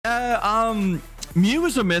Mew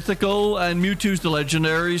is a mythical and Mewtwo's the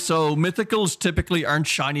legendary, so mythicals typically aren't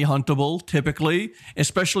shiny huntable, typically,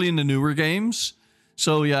 especially in the newer games.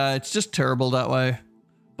 So yeah, it's just terrible that way.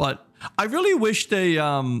 But I really wish they,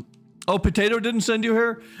 oh, Potato didn't send you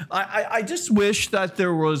here? I just wish that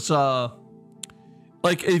there was,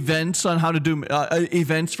 like events on how to do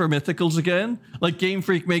events for mythicals again. Like Game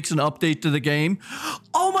Freak makes an update to the game.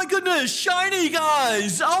 Oh my goodness, shiny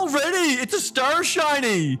guys, already, it's a star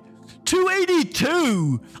shiny.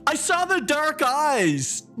 282. I saw the dark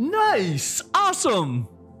eyes. Nice. Awesome.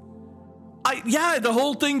 Yeah, the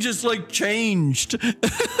whole thing just like changed.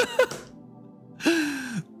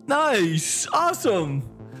 Nice. Awesome.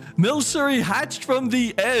 Milcery hatched from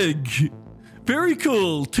the egg. Very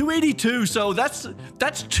cool. 282. So that's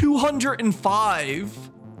 205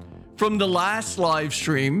 from the last live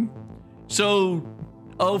stream. So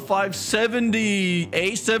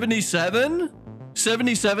 578, 77?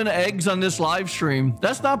 77 eggs on this live stream.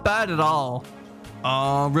 That's not bad at all.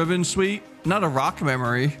 Ribbon Sweet. Not a rock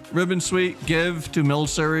memory. Ribbon Sweet. Give to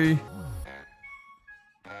Milcery.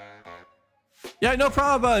 Yeah, no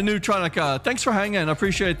problem, Neutronica. Thanks for hanging. I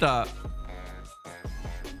appreciate that.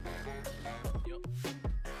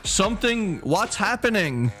 What's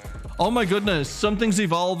happening? Oh my goodness. Something's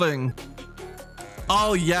evolving.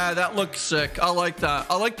 Oh yeah, that looks sick. I like that.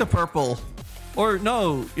 I like the purple. Or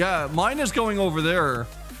no, yeah, mine is going over there.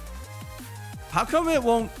 How come it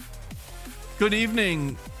won't? Good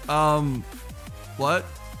evening. What?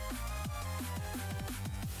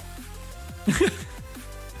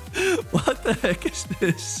 What the heck is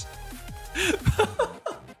this?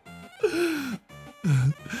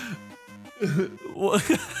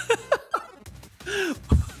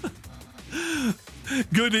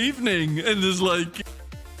 Good evening. And there's like,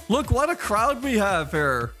 look what a crowd we have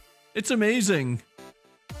here. It's amazing.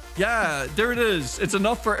 Yeah, there it is. It's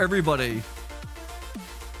enough for everybody.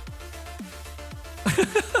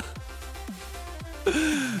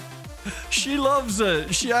 She loves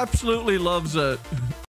it. She absolutely loves it.